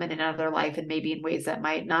partners come in and out of their life and maybe in ways that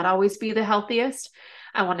might not always be the healthiest.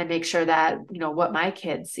 I want to make sure that, what my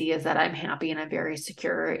kids see is that I'm happy and I'm very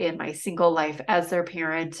secure in my single life as their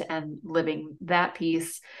parent and living that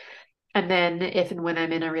piece. And then if and when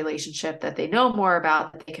I'm in a relationship that they know more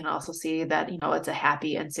about, they can also see that, it's a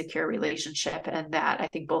happy and secure relationship. And that I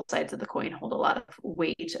think both sides of the coin hold a lot of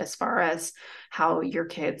weight as far as how your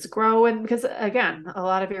kids grow. And because again, a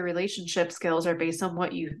lot of your relationship skills are based on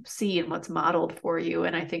what you see and what's modeled for you.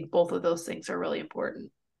 And I think both of those things are really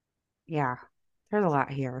important. Yeah, there's a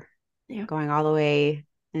lot here. Yeah. Going all the way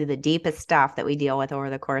into the deepest stuff that we deal with over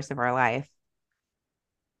the course of our life.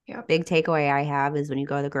 Yeah. Big takeaway I have is when you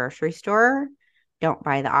go to the grocery store, don't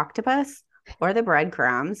buy the octopus or the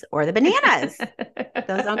breadcrumbs or the bananas.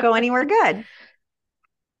 Those don't go anywhere good.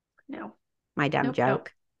 No. My dumb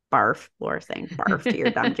joke. Barf. Laura saying barf to your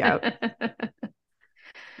dumb joke.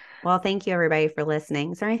 Well, thank you everybody for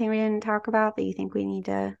listening. Is there anything we didn't talk about that you think we need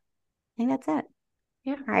to? I think that's it.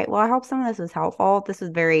 Yeah. All right. Well, I hope some of this was helpful. This is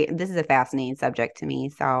a fascinating subject to me.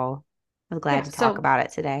 So I was glad to talk about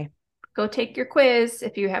it today. go take your quiz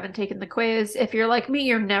if you haven't taken the quiz. If you're like me,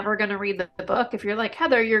 you're never going to read the book. If you're like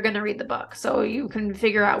Heather, you're going to read the book. So you can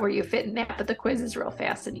figure out where you fit in that. But the quiz is real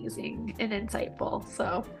fast and easy and insightful.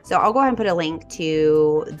 So I'll go ahead and put a link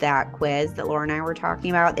to that quiz that Laura and I were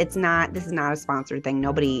talking about. This is not a sponsored thing.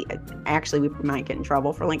 Nobody, actually, we might get in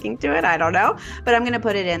trouble for linking to it. I don't know. But I'm going to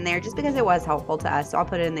put it in there just because it was helpful to us. So I'll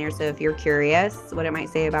put it in there. So if you're curious what it might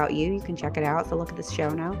say about you, you can check it out. So look at the show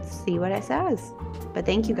notes, see what it says. But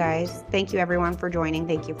thank you guys. Thank you everyone for joining.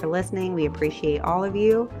 Thank you for listening. We appreciate all of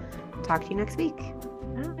you. Talk to you next week.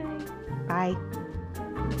 Bye.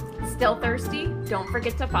 Still thirsty? Don't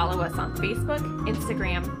forget to follow us on Facebook,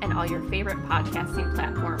 Instagram, and all your favorite podcasting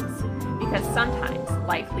platforms, because sometimes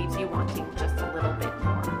life leaves you wanting just a little bit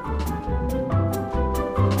more.